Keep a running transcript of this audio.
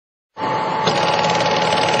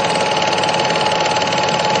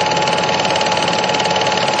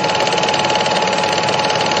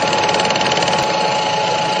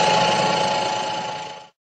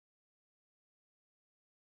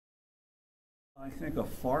I think a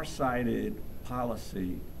far-sighted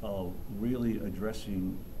policy of really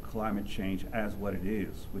addressing climate change as what it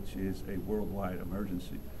is, which is a worldwide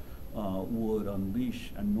emergency, would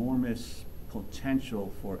unleash enormous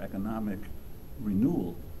potential for economic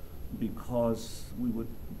renewal, because we would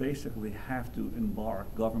basically have to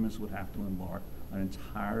embark, governments would have to embark on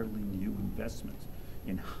entirely new investments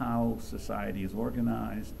in how society is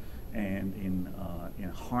organized and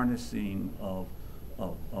in harnessing of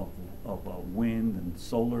wind and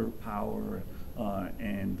solar power,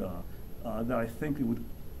 and that I think it would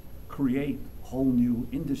create whole new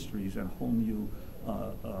industries and whole new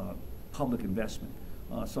public investment.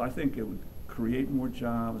 So I think it would create more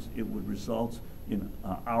jobs. It would result in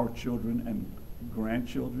our children and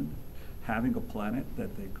grandchildren having a planet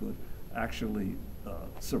that they could actually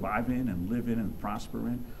survive in and live in and prosper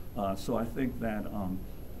in. So I think that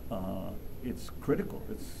it's critical.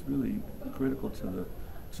 It's really critical to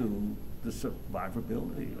the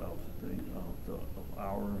survivability of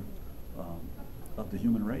the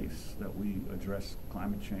human race, that we address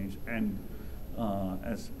climate change. And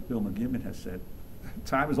as Bill McGibbon has said,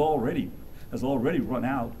 time has already run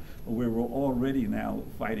out, where we're already now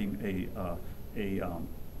fighting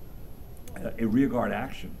a rearguard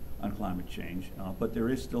action on climate change. But there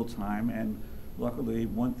is still time, and luckily,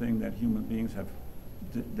 one thing that human beings have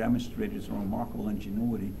demonstrated is a remarkable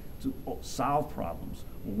ingenuity to solve problems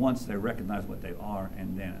once they recognize what they are,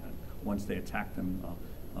 and then once they attack them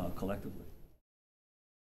collectively.